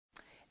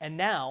And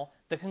now,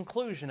 the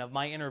conclusion of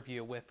my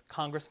interview with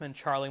Congressman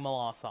Charlie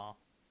Melancon.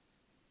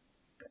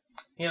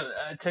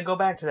 To go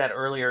back to that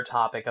earlier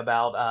topic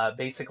about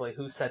basically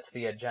who sets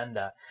the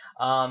agenda,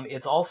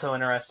 it's also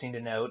interesting to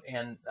note,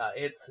 and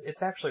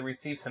it's actually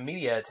received some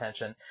media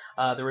attention.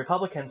 The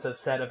Republicans have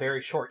set a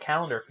very short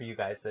calendar for you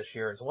guys this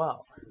year as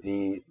well.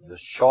 The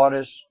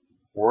shortest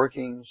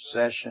working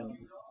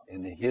session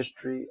in the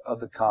history of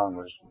the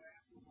Congress,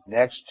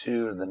 next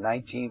to the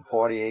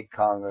 1948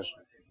 Congress,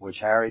 which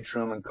Harry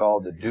Truman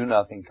called the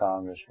Do-Nothing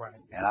Congress, right.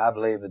 And I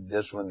believe that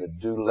this one, the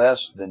Do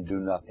Less Than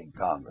Do-Nothing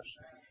Congress.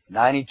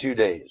 92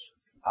 days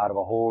out of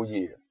a whole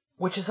year.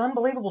 Which is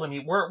unbelievable to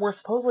me. We're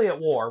supposedly at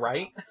war,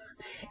 right?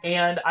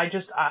 And I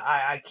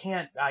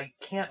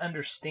can't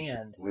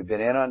understand. We've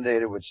been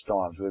inundated with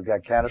storms. We've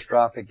got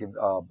catastrophic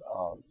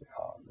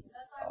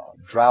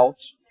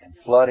droughts and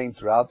flooding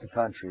throughout the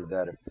country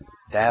that have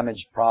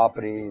damaged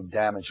property,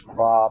 damaged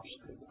crops.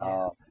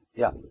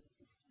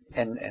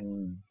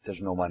 And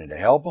there's no money to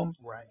help them.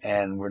 Right.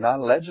 And we're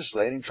not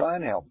legislating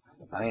trying to help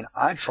them. I mean,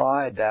 I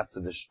tried after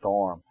the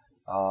storm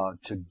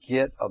to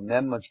get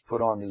amendments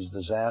put on these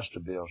disaster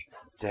bills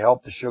to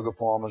help the sugar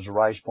farmers, the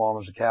rice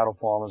farmers, the cattle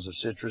farmers, the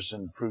citrus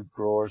and fruit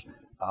growers,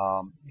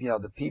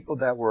 the people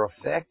that were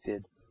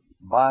affected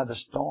by the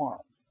storm.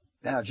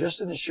 Now, just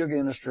in the sugar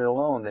industry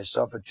alone, they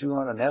suffered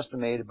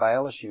estimated by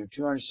LSU,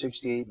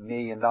 $268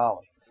 million.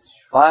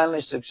 Finally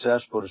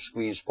successful to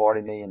squeeze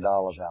 $40 million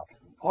out.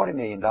 $40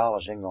 million ain't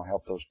going to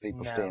help those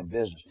people stay in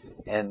business.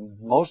 And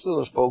most of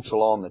those folks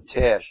along the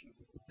test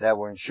that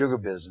were in sugar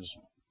business,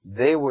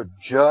 they were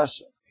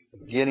just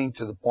getting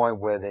to the point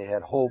where they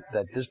had hoped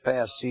that this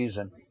past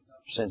season,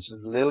 since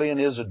Lily and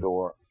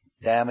Isidore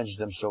damaged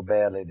them so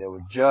badly, they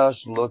were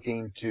just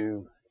looking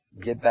to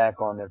get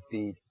back on their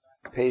feet,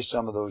 pay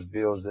some of those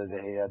bills that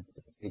they had,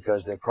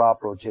 because their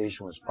crop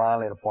rotation was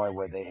finally at a point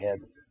where they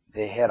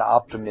had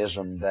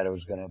optimism that it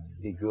was going to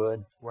be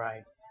good.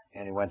 Right.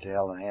 And it went to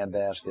hell in a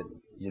handbasket.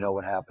 You know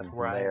what happened from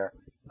right. there.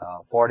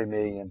 40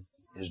 million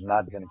is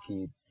not going to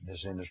keep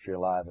this industry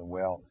alive and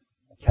well.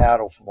 A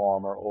cattle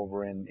farmer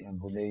over in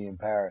Vermilion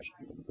Parish,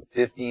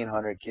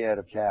 1,500 head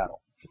of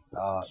cattle.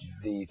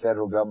 The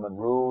federal government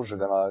rules are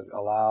going to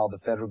allow the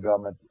federal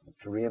government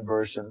to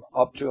reimburse him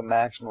up to a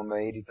maximum of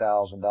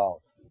 $80,000.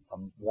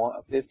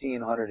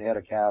 1,500 head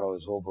of cattle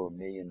is over $1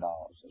 million.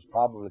 It's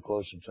probably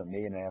closer to $1.5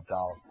 million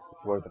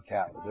worth of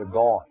cattle. They're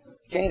gone.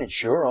 You can't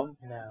insure them.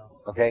 No.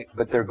 Okay,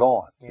 but they're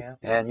gone. Yeah.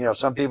 And,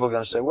 some people are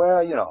going to say,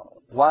 well,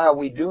 why are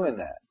we doing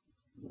that?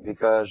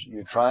 Because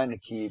you're trying to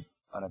keep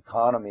an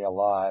economy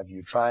alive.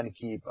 You're trying to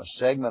keep a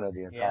segment of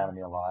the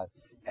economy alive.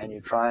 And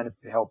you're trying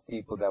to help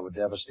people that were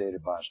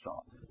devastated by a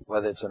storm.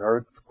 Whether it's an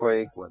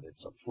earthquake, whether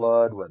it's a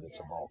flood, whether it's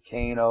a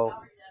volcano,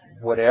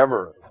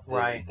 whatever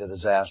the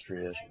disaster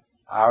is,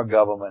 our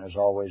government has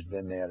always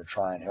been there to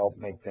try and help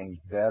make things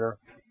better,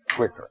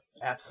 quicker.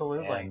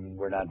 Absolutely. And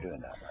we're not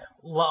doing that right.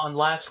 Well, on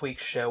last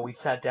week's show, we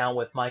sat down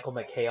with Michael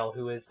McHale,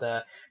 who is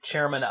the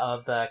chairman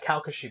of the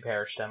Calcasieu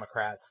Parish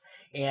Democrats.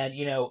 And,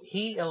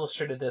 he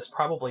illustrated this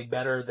probably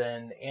better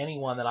than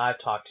anyone that I've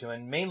talked to,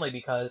 and mainly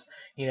because,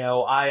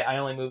 I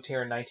only moved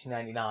here in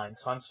 1999,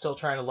 so I'm still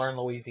trying to learn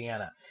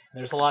Louisiana. And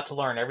there's a lot to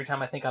learn. Every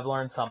time I think I've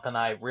learned something,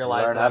 I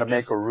realize learn how to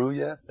make a roux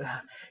yet?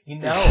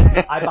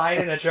 I buy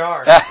it in a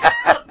jar.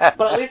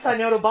 But at least I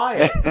know to buy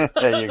it.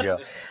 There you go.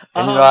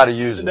 And you know how to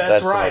use it.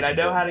 That's right. I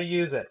know how to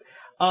use it.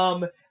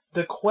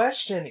 The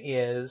question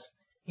is,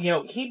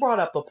 he brought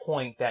up the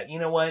point that,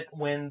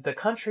 when the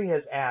country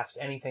has asked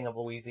anything of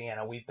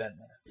Louisiana, we've been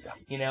there.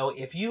 Yeah.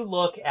 If you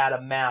look at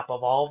a map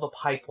of all the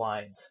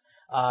pipelines,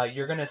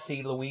 you're going to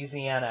see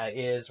Louisiana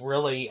is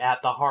really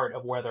at the heart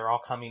of where they're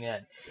all coming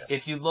in. Yes.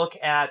 If you look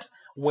at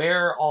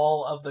where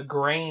all of the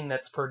grain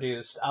that's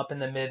produced up in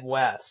the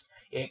Midwest,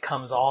 it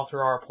comes all through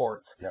our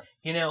ports.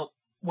 Yep.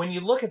 When you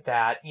look at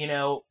that,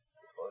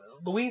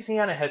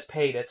 Louisiana has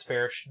paid its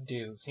fair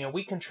dues.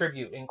 We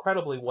contribute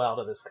incredibly well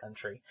to this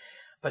country.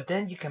 But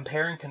then you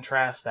compare and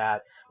contrast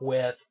that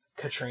with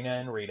Katrina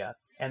and Rita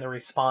and the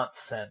response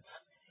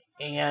since.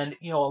 And,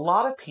 a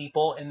lot of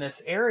people in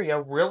this area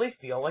really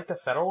feel like the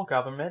federal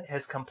government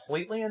has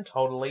completely and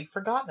totally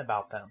forgotten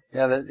about them.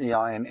 Yeah,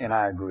 and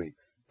I agree.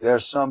 There are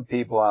some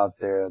people out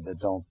there that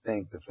don't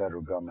think the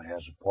federal government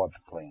has a part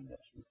to play in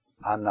this.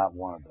 I'm not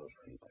one of those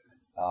people.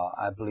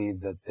 I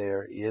believe that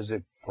there is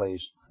a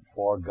place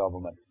for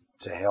government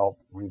to help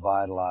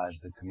revitalize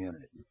the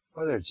community,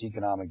 whether it's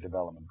economic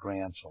development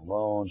grants or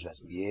loans,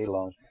 SBA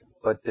loans,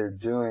 but they're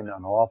doing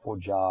an awful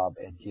job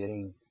at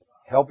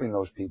helping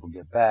those people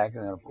get back.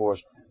 And then, of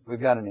course, we've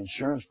got an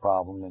insurance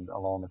problem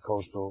along the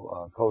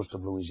coast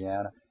of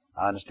Louisiana.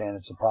 I understand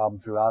it's a problem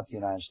throughout the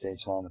United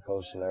States along the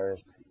coastal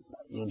areas.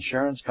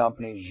 Insurance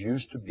companies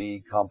used to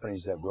be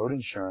companies that wrote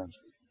insurance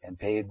and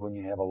paid when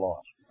you have a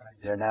loss.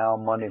 They're now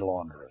money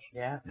launderers.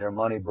 Yeah. They're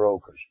money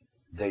brokers.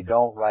 They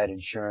don't write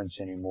insurance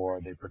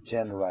anymore. They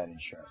pretend to write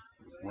insurance.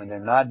 When they're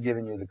not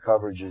giving you the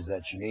coverages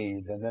that you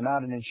need, then they're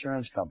not an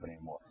insurance company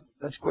anymore.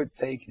 Let's quit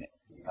faking it.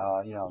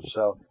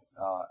 So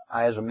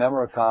as a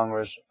member of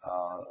Congress,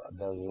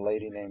 there's a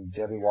lady named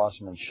Debbie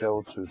Wasserman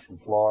Schultz who's from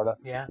Florida,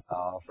 Yeah.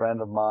 a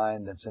friend of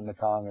mine that's in the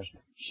Congress.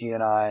 She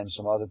and I and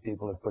some other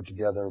people have put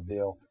together a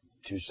bill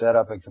to set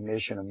up a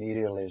commission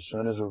immediately as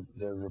soon as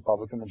the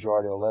Republican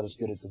majority will let us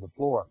get it to the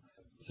floor,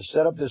 to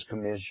set up this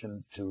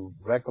commission to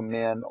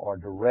recommend or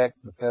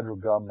direct the federal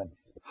government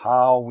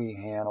how we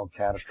handle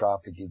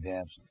catastrophic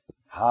events,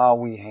 how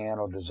we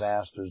handle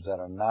disasters that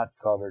are not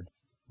covered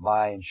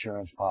by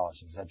insurance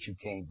policies that you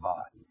can't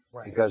buy.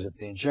 Right. Because if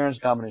the insurance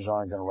companies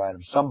aren't going to write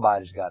them,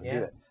 somebody's got to Yeah.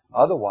 do it.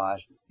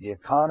 Otherwise, the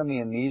economy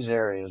in these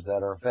areas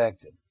that are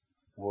affected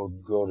will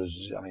go to,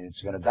 it's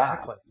going to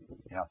Exactly. die.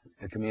 You know,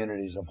 the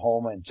communities of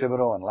Houma and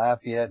Thibodeau and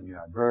Lafayette and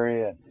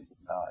Iberia, and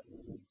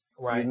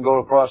Right. you can go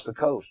across the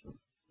coast.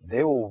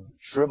 They will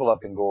shrivel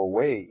up and go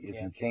away if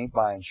Yeah. you can't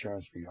buy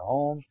insurance for your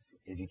homes,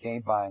 if you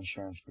can't buy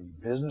insurance for your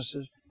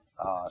businesses,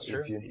 That's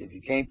true. if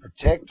you can't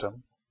protect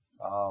them,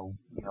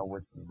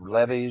 with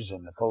levees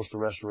and the coastal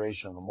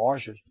restoration of the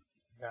marshes,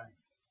 Okay.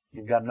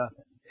 you've got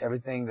nothing.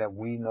 Everything that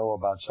we know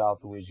about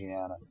South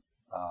Louisiana,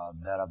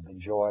 that I've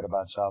enjoyed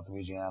about South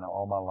Louisiana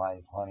all my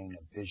life, hunting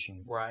and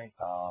fishing, Right.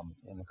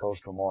 in the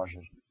coastal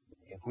marshes,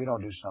 if we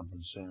don't do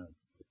something soon,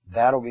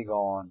 that'll be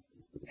gone,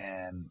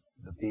 and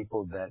the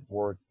people that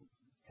work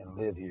and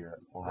live here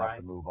will have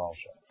to move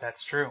also.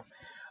 That's true.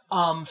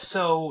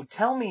 So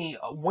tell me,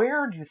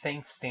 where do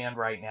things stand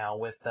right now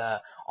with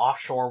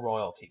offshore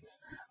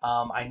royalties?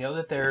 I know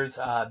that there's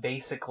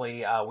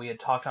basically, we had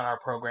talked on our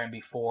program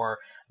before,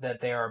 that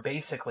there are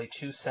basically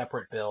two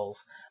separate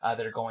bills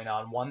that are going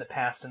on. One that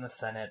passed in the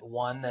Senate,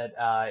 one that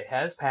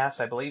has passed,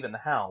 I believe, in the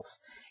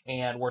House.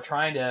 And we're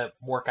trying to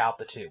work out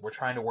the two. We're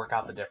trying to work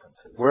out the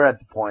differences. We're at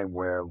the point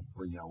where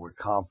we're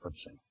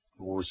conferencing.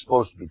 We're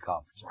supposed to be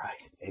conferencing.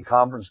 Right. A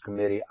conference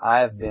committee.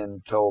 I have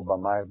been told by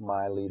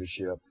my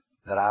leadership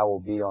that I will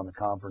be on the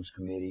conference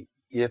committee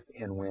if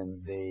and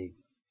when they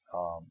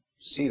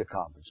seat a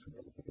conference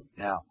committee.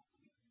 Now,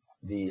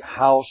 the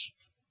House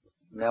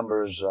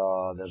members,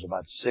 there's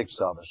about 6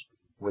 of us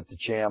with the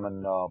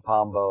chairman,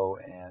 Pombo,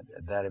 and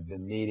that have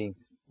been meeting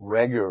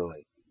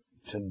regularly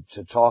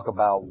to talk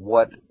about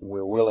what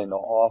we're willing to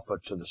offer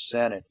to the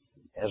Senate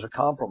as a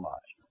compromise.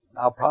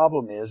 Our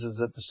problem is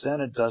that the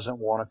Senate doesn't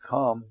want to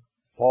come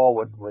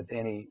forward with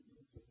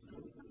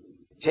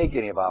take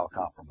any of our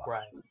compromise.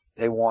 Right.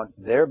 They want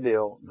their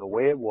bill the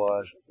way it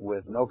was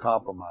with no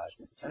compromise.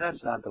 And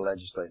that's not the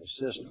legislative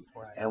system.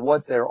 Right. And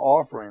what they're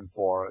offering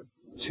for it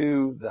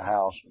to the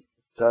House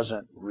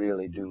doesn't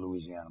really do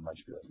Louisiana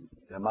much good.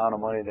 The amount of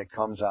money that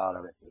comes out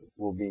of it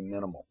will be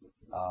minimal.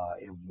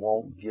 It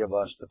won't give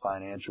us the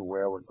financial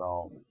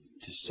wherewithal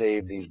to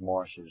save these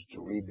marshes,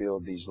 to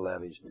rebuild these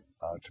levees,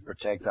 to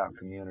protect our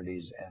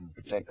communities and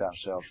protect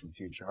ourselves from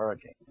future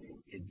hurricanes.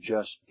 It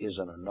just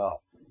isn't enough.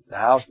 The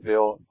House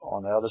bill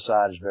on the other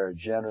side is very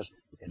generous.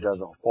 It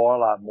does a far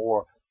lot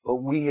more, but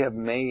we have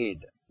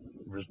made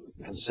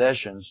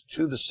concessions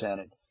to the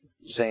Senate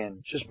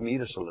saying, just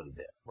meet us a little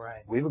bit.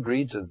 Right. We've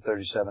agreed to the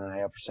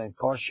 37.5%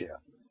 cost share.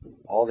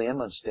 All the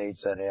inland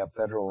states that have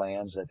federal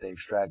lands that they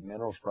extract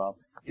minerals from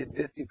get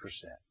 50%.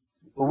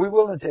 But we're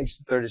willing to take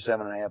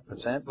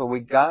 37.5%, but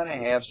we got to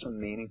have some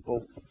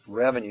meaningful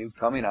revenue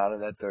coming out of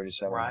that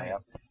 37.5%. Right.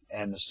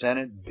 And the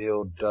Senate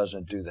bill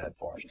doesn't do that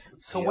for us.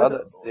 So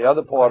the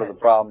other part of the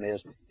problem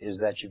is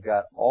that you've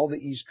got all the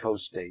East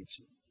Coast states,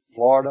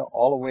 Florida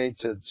all the way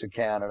to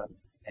Canada,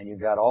 and you've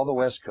got all the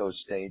West Coast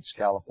states,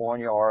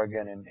 California,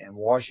 Oregon, and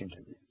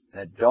Washington,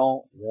 that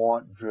don't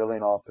want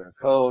drilling off their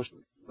coast,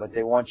 but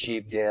they want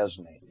cheap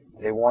gasoline.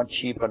 They want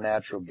cheaper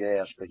natural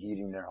gas for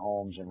heating their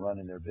homes and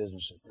running their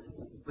businesses.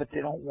 But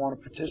they don't want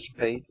to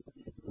participate.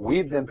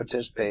 We've been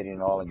participating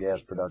in oil and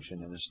gas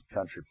production in this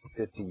country for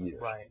 50 years.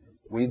 Right.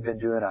 We've been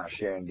doing our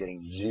share and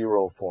getting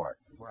zero for it.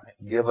 Right.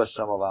 Give us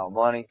some of our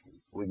money.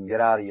 We can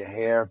get out of your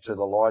hair to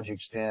the large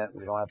extent.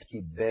 We don't have to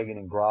keep begging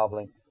and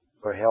groveling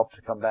for help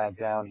to come back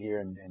down here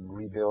and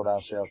rebuild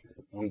ourselves.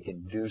 We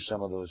can do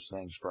some of those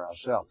things for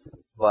ourselves.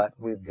 But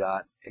we've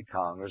got a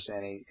Congress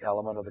and an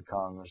element of the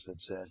Congress that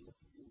says,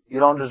 you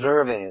don't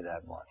deserve any of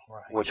that money,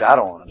 Right. which I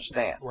don't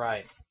understand.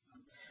 Right.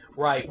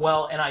 Right.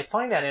 Well, and I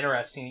find that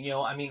interesting.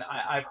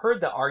 I've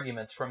heard the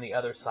arguments from the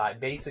other side,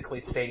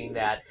 basically stating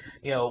that,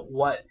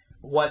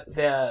 what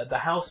the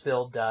House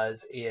bill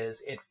does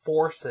is it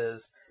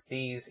forces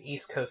these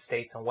East Coast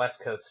states and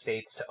West Coast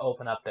states to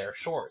open up their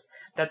shores.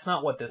 That's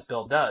not what this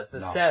bill does.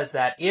 This says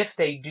that if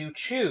they do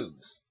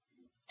choose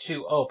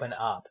to open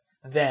up,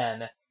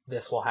 then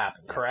this will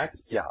happen,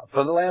 correct? Yeah.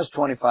 For the last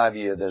 25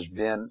 years, there's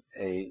been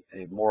a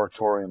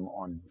moratorium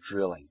on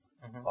drilling.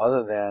 Mm-hmm.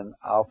 Other than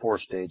our 4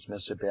 states,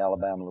 Mississippi,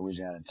 Alabama,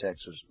 Louisiana, and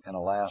Texas, and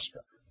Alaska,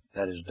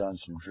 that has done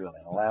some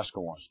drilling. Alaska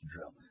wants to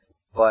drill.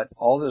 But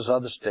all those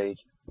other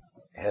states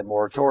had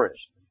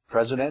moratoriums,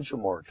 presidential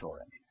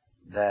moratoriums,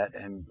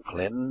 and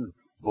Clinton,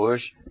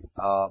 Bush,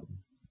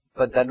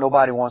 but that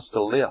nobody wants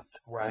to lift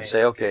and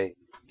say, okay,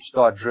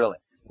 start drilling.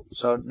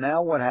 So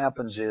now what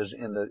happens is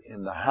in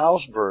the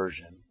House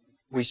version,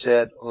 we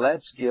said,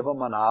 let's give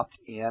them an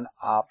opt-in,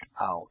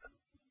 opt-out.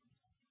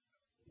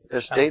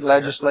 Their state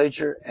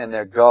legislature and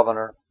their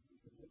governor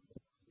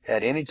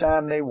at any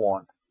time they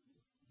want,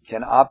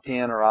 can opt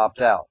in or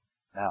opt out.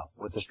 Now,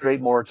 with the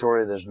straight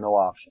moratorium, there's no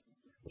option.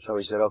 So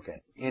he said,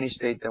 okay, any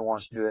state that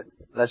wants to do it,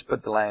 let's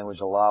put the language,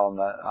 allow them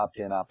to opt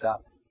in, opt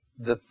out.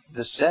 The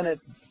Senate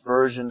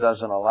version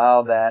doesn't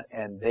allow that,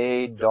 and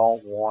they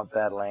don't want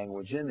that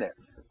language in there,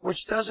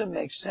 which doesn't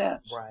make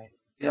sense. Right.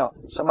 You know,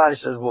 somebody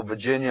says, well,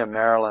 Virginia,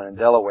 Maryland, and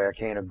Delaware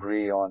can't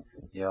agree on,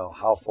 you know,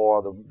 how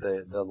far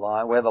the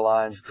line, where the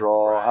lines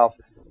draw. Right.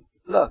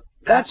 Look,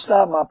 that's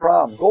not my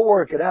problem. Go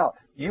work it out.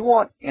 You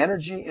want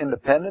energy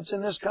independence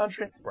in this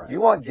country? Right. You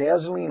want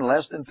gasoline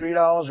less than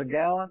 $3 a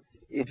gallon?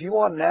 If you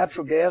want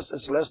natural gas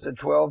that's less than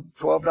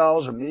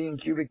 $12 a million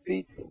cubic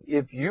feet,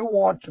 if you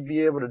want to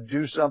be able to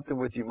do something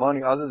with your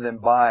money other than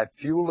buy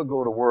fuel to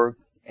go to work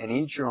and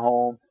heat your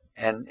home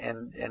and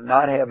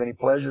not have any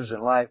pleasures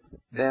in life,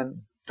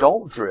 then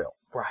don't drill.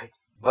 Right.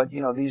 But, you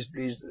know, these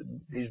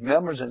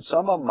members, and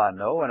some of them I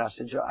know, and I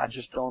said, I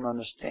just don't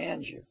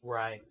understand you.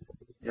 Right.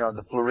 You know,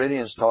 the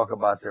Floridians talk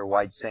about their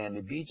white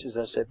sandy beaches.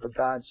 I said, for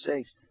God's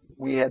sakes,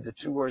 we had the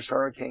 2 worst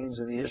hurricanes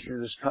in the history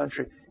of this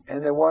country,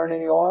 and there weren't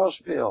any oil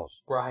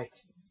spills. Right.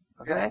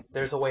 Okay?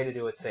 There's a way to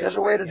do it safely. There's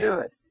a way to do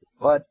it.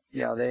 But,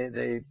 you know,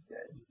 they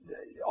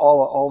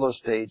all those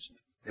states,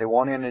 they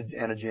want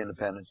energy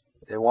independence.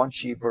 They want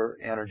cheaper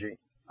energy,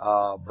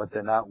 but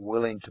they're not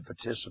willing to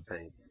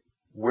participate.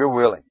 We're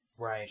willing.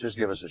 Right. Just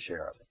give us a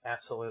share of it.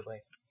 Absolutely.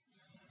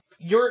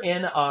 You're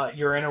in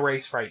a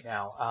race right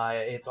now.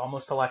 It's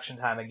almost election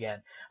time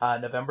again.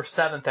 November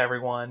 7th,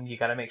 everyone. You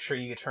got to make sure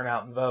you turn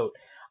out and vote.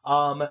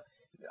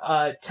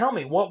 Tell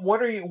me,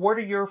 what are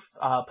your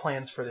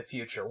plans for the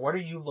future? What are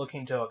you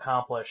looking to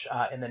accomplish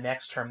in the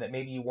next term that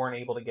maybe you weren't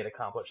able to get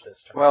accomplished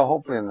this term? Well,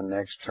 hopefully in the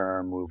next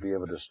term we'll be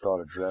able to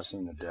start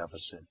addressing the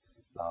deficit,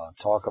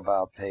 talk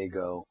about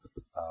pay-go,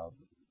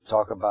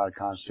 talk about a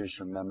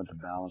constitutional amendment to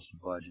balance the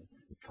budget,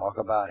 talk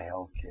about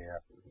health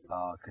care,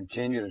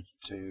 continue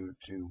to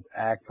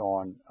act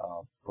on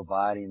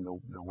providing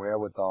the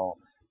wherewithal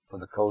for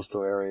the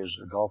coastal areas,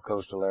 the Gulf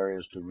coastal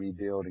areas, to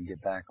rebuild and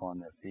get back on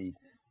their feet.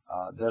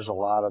 There's a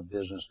lot of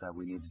business that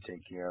we need to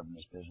take care of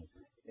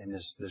in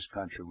this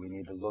country. We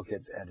need to look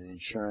at an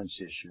insurance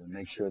issue and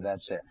make sure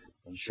that's there.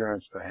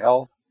 Insurance for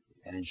health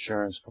and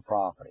insurance for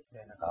property,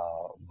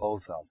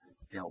 both of them.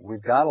 You know,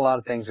 we've got a lot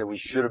of things that we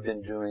should have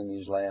been doing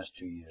these last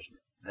 2 years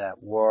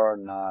that were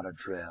not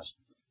addressed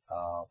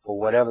for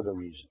whatever the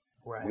reason.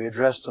 Right. We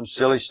addressed some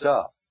silly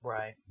stuff,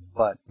 right,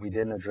 but we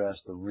didn't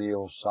address the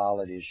real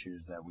solid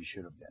issues that we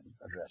should have been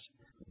addressing.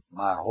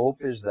 My hope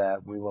is that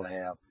we will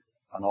have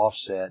an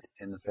offset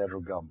in the federal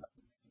government.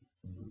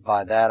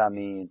 By that I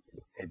mean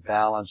a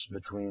balance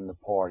between the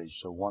parties,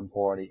 so one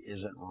party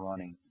isn't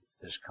running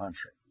this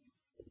country,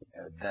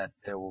 that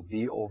there will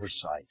be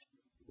oversight.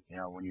 You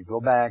know, when you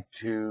go back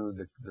to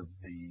the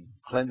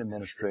Clinton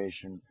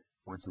administration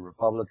with the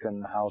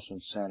Republican House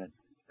and Senate,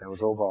 there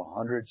was over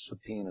 100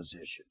 subpoenas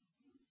issued.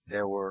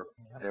 There were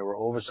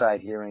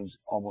oversight hearings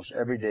almost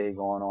every day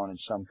going on in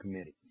some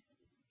committee.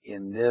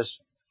 In this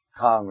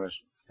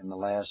Congress, in the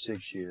last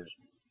 6 years,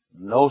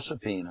 no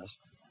subpoenas,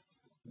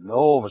 no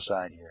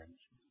oversight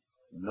hearings,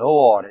 no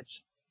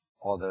audits,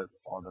 or the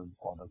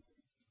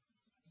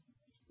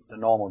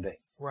normal day.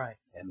 Right.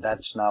 And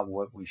that's not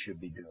what we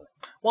should be doing.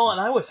 Well, and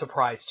I was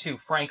surprised too,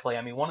 frankly.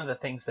 I mean, one of the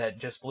things that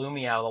just blew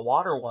me out of the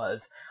water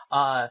was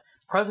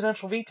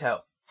presidential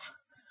veto.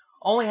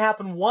 Only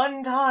happened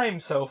one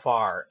time so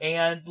far,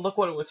 and look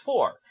what it was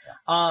for.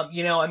 Yeah.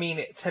 You know, I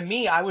mean, to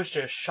me, I was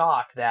just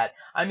shocked that,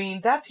 I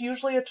mean, that's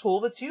usually a tool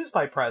that's used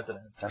by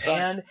presidents. That's right.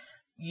 And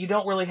you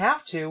don't really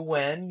have to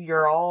when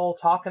you're all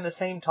talking the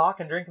same talk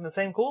and drinking the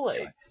same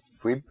Kool-Aid.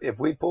 Right. If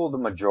we pull the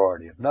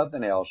majority, if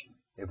nothing else,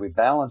 if we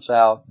balance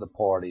out the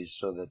parties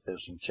so that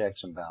there's some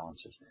checks and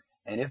balances,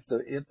 and if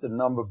the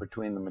number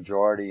between the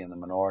majority and the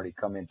minority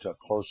come into a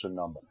closer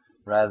number,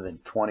 rather than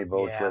 20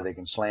 votes where they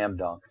can slam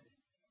dunk,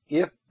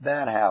 if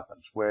that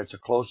happens, where it's a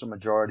closer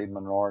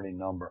majority-minority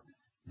number,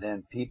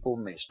 then people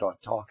may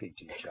start talking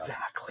to each other.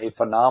 A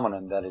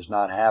phenomenon that is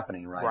not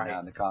happening right now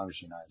in the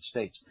Congress of the United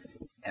States.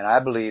 And I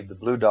believe the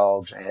Blue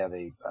Dogs have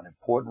an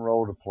important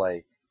role to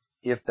play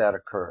if that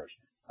occurs.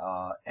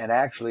 And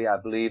actually, I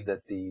believe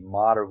that the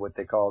moderate,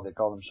 they call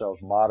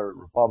themselves moderate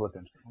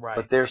Republicans,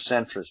 but they're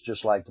centrist,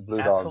 just like the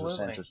Blue Dogs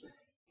are centrist.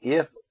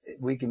 If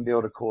we can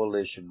build a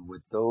coalition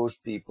with those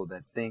people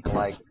that think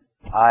like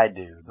I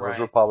do, those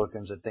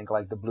Republicans that think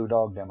like the Blue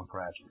Dog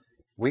Democrats,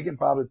 we can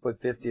probably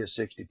put 50 or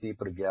 60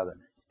 people together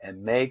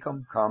and make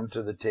them come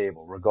to the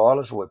table,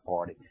 regardless of what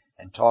party,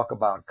 and talk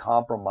about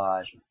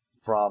compromise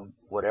from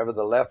whatever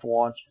the left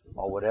wants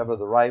or whatever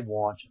the right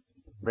wants.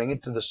 Bring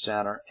it to the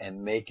center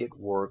and make it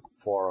work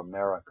for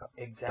America.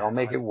 Exactly. Don't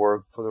make it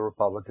work for the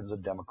Republicans or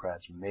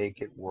Democrats.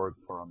 Make it work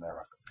for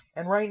America.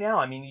 And right now,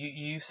 I mean,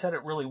 you said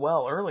it really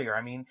well earlier.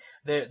 I mean,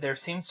 there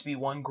seems to be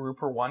one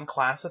group or one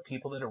class of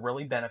people that are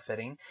really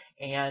benefiting.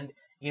 And,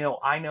 you know,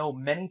 I know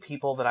many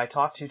people that I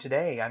talk to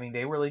today, I mean,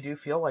 they really do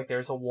feel like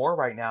there's a war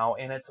right now,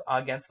 and it's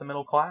against the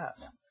middle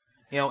class.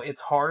 You know,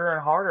 it's harder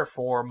and harder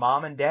for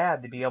mom and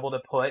dad to be able to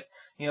put,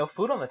 you know,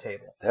 food on the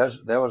table.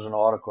 There was an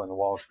article in the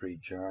Wall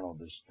Street Journal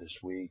this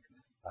week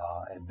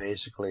And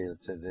basically,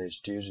 today's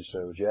Tuesday,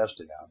 so it was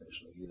yesterday,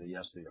 obviously, either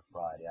yesterday or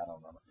Friday, I don't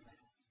remember.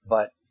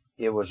 But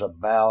it was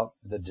about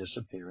the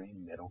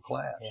disappearing middle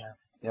class. Yeah.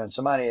 You know, and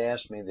somebody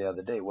asked me the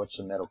other day, what's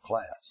the middle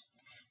class?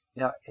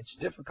 You know, it's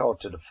difficult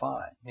to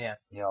define. Yeah.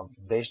 You know,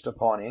 based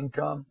upon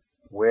income,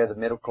 where the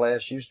middle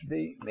class used to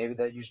be, maybe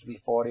that used to be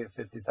 $40,000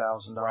 or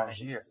 $50,000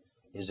 a year.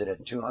 Is it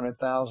at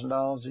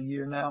 $200,000 a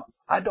year now?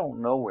 I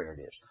don't know where it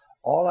is.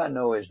 All I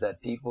know is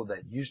that people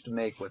that used to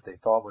make what they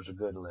thought was a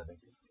good living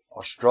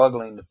are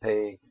struggling to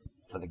pay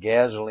for the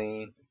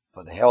gasoline,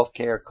 for the health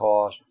care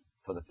costs,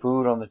 for the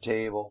food on the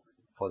table,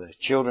 for their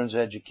children's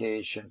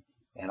education,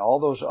 and all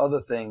those other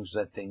things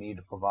that they need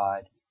to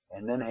provide,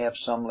 and then have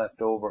some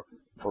left over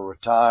for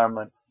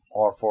retirement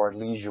or for a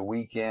leisure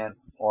weekend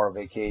or a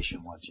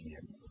vacation once a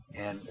year.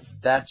 And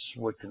that's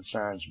what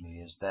concerns me,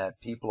 is that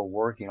people are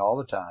working all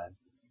the time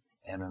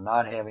and are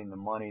not having the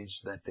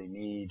monies that they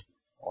need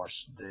or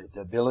the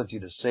ability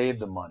to save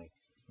the money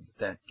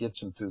that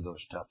gets them through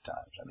those tough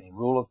times. I mean,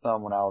 rule of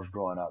thumb when I was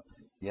growing up,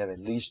 you have at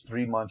least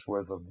 3 months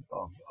worth of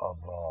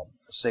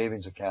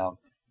savings account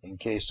in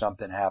case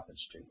something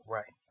happens to you.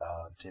 Right.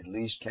 To at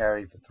least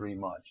carry for 3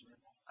 months.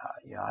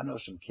 You know, I know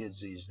some kids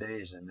these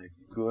days, and they're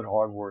good,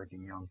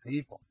 hardworking young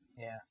people.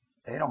 Yeah.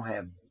 They don't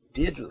have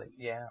diddly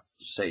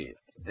saved.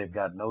 They've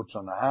got notes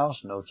on the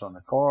house, notes on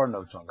the car,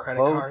 notes on the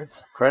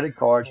boat, credit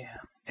cards. Yeah.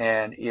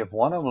 And if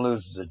one of them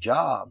loses a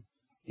job,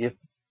 if,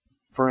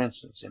 for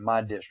instance, in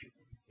my district,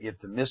 if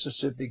the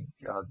Mississippi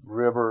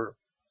River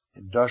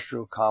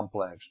industrial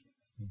complex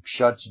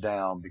shuts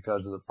down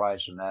because of the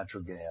price of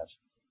natural gas,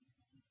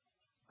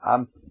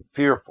 I'm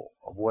fearful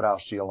of what I'll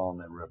see along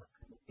that river.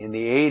 In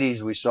the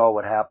 80s, we saw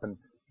what happened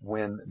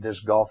when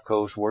this Gulf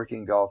Coast,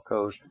 working Gulf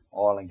Coast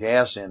oil and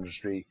gas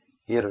industry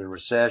hit a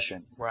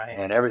recession. Right.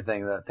 And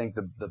everything that I think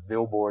the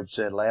billboard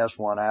said, last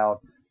one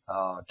out,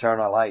 turn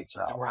our lights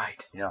out.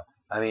 Right. You know,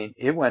 I mean,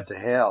 it went to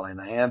hell in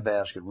the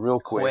handbasket real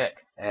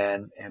quick.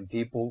 And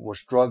people were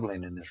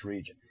struggling in this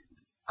region.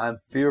 I'm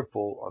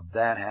fearful of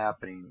that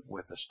happening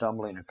with a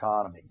stumbling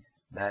economy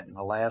that in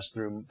the last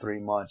 3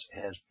 months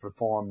has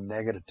performed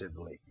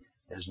negatively,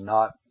 has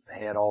not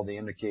had all the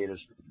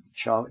indicators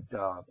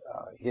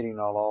hitting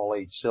on all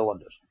 8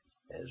 cylinders.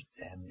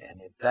 And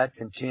if that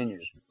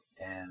continues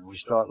and we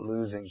start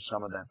losing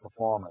some of that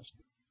performance,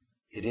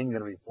 it isn't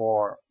going to be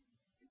far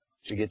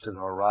to get to the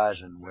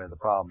horizon where the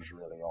problems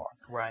really are.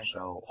 Right.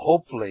 So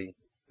hopefully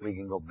we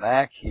can go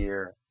back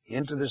here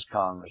into this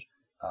Congress,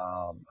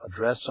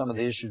 address some of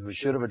the issues we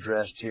should have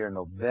addressed here in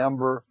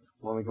November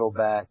when we go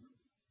back,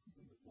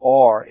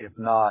 or if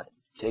not,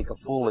 take a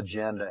full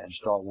agenda and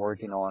start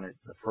working on it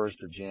the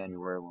 1st of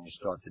January when we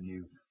start the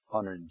new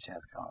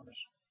 110th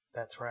Congress.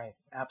 That's right.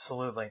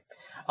 Absolutely.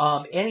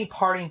 Any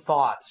parting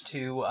thoughts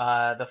to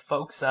the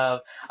folks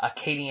of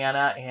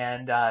Acadiana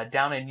and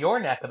down in your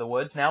neck of the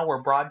woods? Now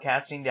we're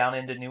broadcasting down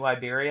into New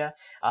Iberia,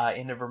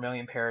 into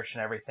Vermilion Parish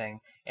and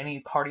everything.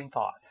 Any parting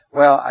thoughts?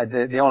 Well,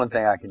 the only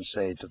thing I can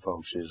say to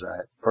folks is,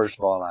 first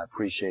of all, I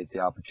appreciate the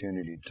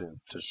opportunity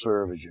to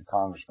serve as your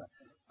congressman.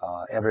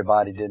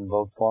 Everybody didn't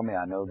vote for me,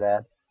 I know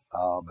that,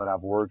 but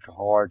I've worked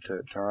hard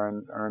to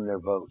earn their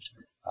votes.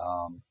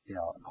 You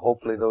know,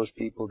 hopefully those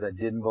people that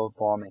didn't vote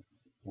for me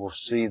will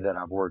see that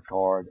I've worked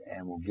hard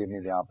and will give me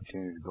the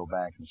opportunity to go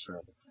back and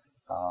serve.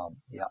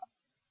 Yeah,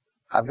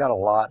 I've got a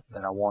lot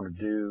that I want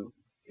to do,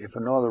 if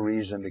for no other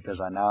reason,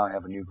 because I now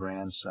have a new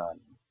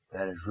grandson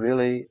that has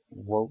really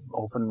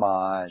opened my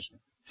eyes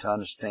to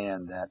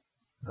understand that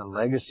the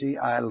legacy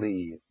I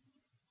leave,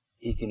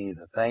 he can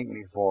either thank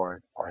me for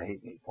it or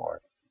hate me for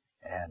it.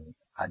 And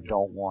I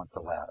don't want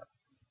the latter.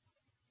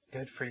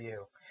 Good for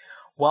you.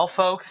 Well,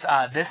 folks,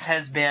 this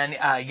has been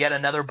yet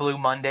another Blue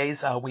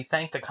Mondays. We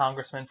thank the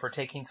Congressman for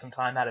taking some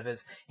time out of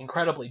his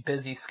incredibly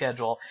busy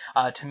schedule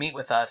to meet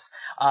with us.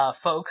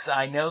 Folks,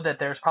 I know that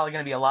there's probably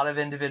going to be a lot of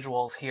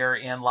individuals here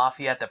in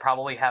Lafayette that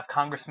probably have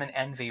Congressman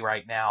envy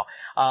right now,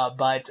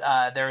 but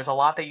there's a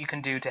lot that you can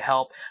do to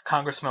help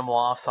Congressman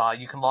Melancon.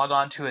 You can log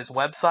on to his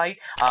website,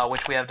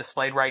 which we have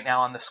displayed right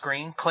now on the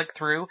screen. Click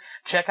through,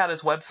 check out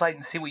his website,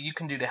 and see what you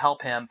can do to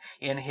help him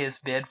in his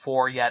bid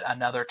for yet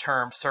another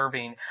term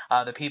serving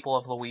the people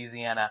of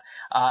Louisiana.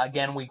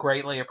 Again, we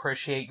greatly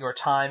appreciate your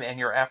time and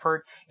your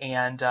effort,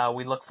 and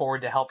we look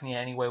forward to helping you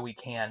any way we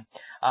can.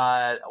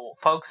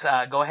 Folks,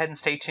 go ahead and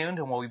stay tuned,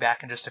 and we'll be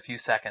back in just a few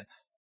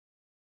seconds.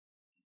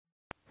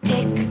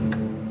 Tick,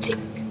 tick,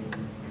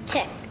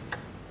 tick,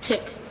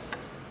 tick,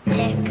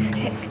 tick,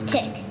 tick,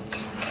 tick.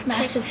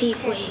 Massive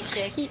heat waves.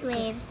 Heat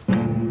waves.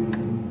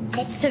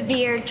 Tick.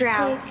 Severe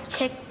droughts.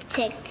 Tick,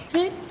 tick.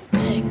 Tick,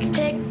 tick,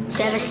 tick.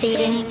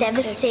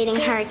 Devastating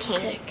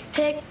hurricanes.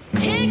 Tick,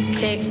 tick,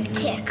 tick,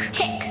 Tick,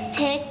 tick,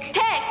 tick,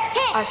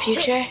 tick. Our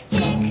future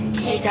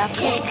is up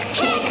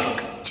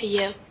to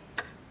you.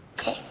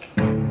 Tick.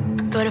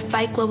 Go to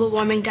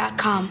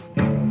fightglobalwarming.com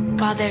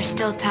while there's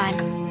still time.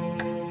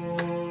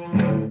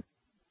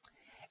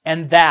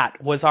 And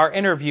that was our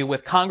interview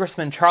with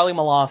Congressman Charlie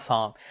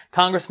Melancon.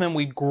 Congressman,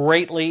 we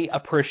greatly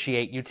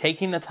appreciate you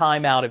taking the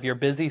time out of your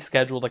busy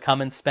schedule to come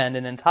and spend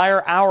an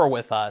entire hour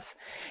with us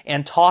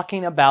and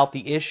talking about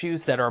the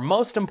issues that are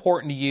most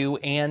important to you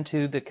and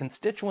to the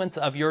constituents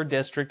of your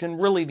district and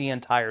really the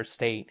entire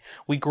state.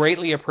 We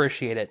greatly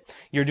appreciate it.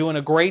 You're doing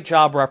a great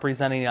job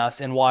representing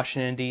us in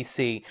Washington,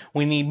 D.C.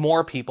 We need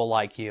more people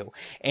like you.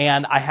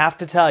 And I have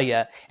to tell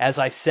you, as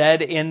I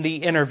said in the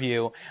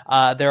interview,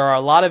 there are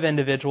a lot of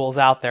individuals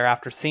out there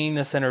after seeing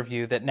this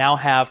interview that now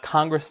have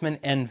Congressman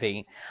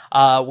envy.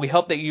 We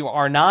hope that you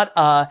are not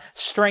a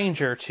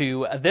stranger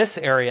to this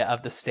area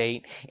of the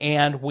state,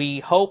 and we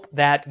hope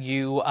that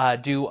you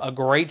do a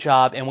great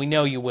job, and we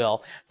know you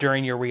will,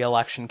 during your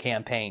re-election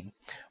campaign.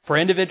 For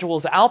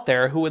individuals out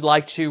there who would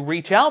like to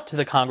reach out to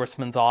the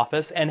Congressman's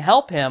office and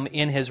help him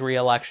in his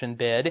re-election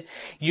bid,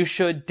 you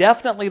should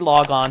definitely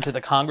log on to the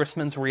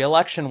Congressman's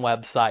re-election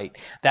website.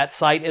 That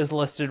site is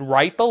listed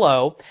right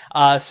below,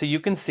 so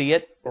you can see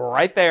it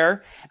right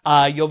there.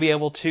 You'll be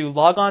able to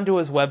log on to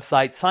his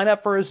website, sign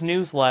up for his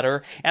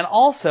newsletter, and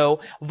also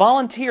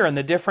volunteer in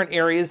the different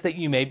areas that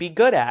you may be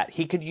good at.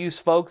 He could use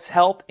folks'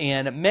 help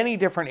in many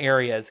different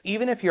areas.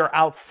 Even if you're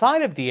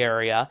outside of the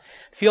area,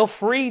 feel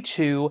free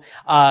to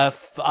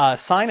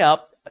sign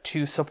up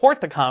to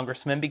support the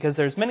congressman, because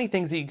there's many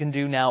things that you can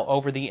do now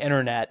over the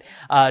internet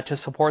to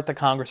support the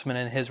congressman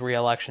in his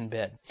re-election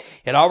bid.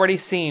 It already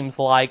seems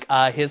like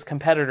his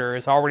competitor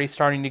is already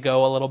starting to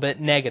go a little bit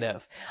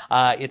negative.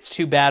 It's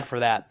too bad for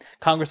that.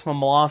 Congressman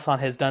Melancon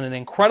has done an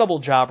incredible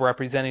job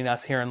representing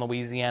us here in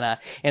Louisiana,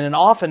 and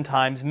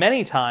oftentimes,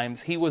 many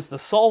times, he was the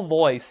sole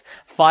voice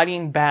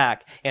fighting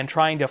back and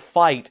trying to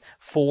fight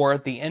for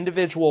the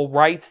individual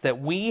rights that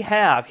we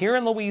have here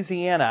in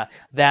Louisiana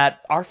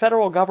that our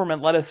federal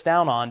government let us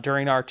down on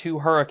during our 2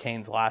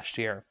 hurricanes last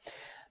year.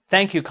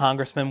 Thank you,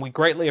 Congressman. We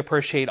greatly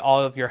appreciate all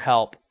of your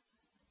help.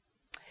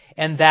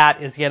 And that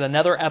is yet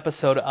another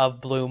episode of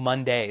Blue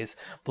Mondays.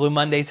 Blue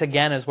Mondays,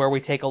 again, is where we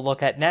take a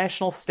look at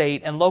national,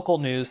 state, and local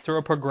news through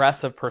a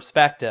progressive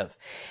perspective.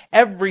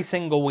 Every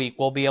single week,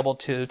 we'll be able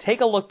to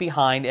take a look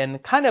behind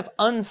and kind of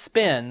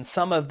unspin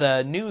some of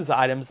the news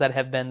items that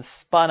have been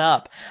spun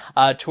up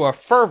to a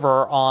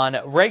fervor on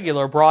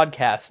regular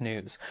broadcast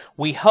news.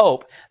 We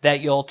hope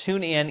that you'll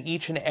tune in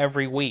each and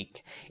every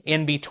week.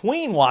 In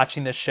between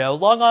watching the show,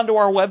 log on to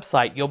our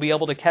website. You'll be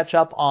able to catch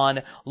up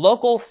on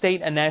local,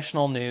 state, and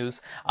national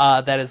news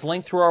that is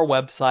linked through our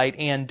website,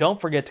 and don't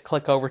forget to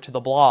click over to the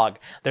blog.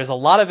 There's a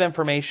lot of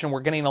information. We're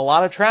getting a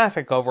lot of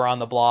traffic over on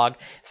the blog,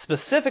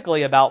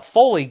 specifically about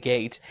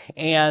Foley-gate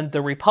and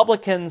the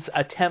Republicans'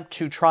 attempt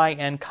to try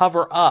and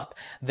cover up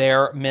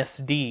their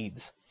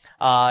misdeeds.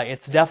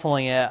 It's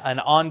definitely an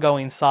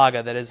ongoing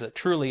saga that is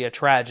truly a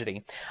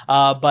tragedy.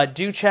 But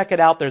do check it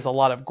out. There's a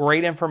lot of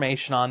great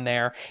information on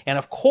there. And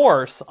of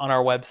course, on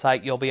our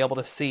website, you'll be able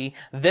to see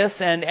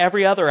this and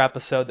every other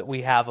episode that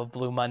we have of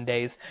Blue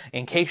Mondays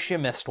in case you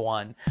missed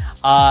one.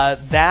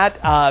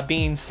 That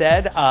being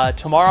said,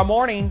 tomorrow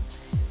morning,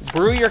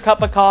 brew your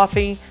cup of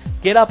coffee,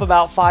 get up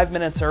about 5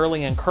 minutes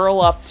early and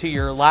curl up to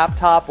your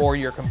laptop or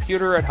your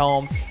computer at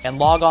home and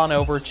log on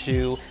over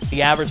to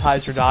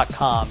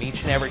theadvertiser.com.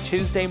 Each and every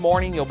Tuesday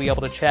morning, you'll be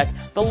able to check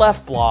the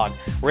Left blog,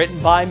 written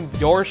by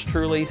yours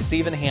truly,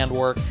 Stephen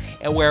Handwork,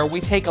 and where we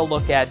take a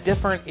look at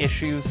different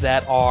issues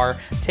that are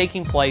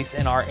taking place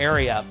in our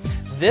area.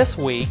 This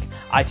week,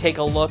 I take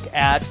a look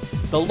at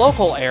the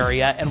local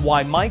area and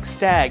why Mike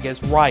Stagg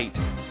is right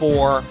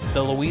for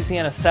the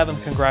Louisiana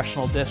 7th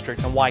Congressional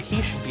District and why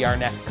he should be our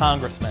next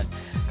congressman.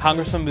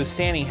 Congressman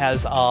Bustani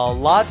has a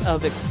lot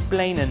of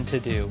explaining to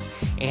do,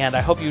 and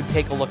I hope you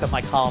take a look at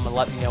my column and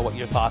let me know what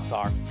your thoughts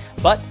are.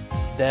 But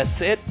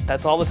that's it.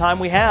 That's all the time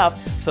we have.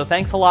 So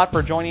thanks a lot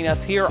for joining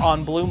us here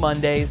on Blue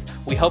Mondays.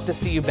 We hope to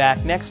see you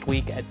back next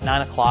week at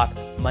 9 o'clock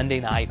Monday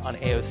night on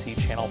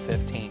AOC Channel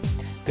 15.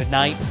 Good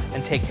night,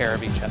 and take care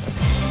of each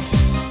other.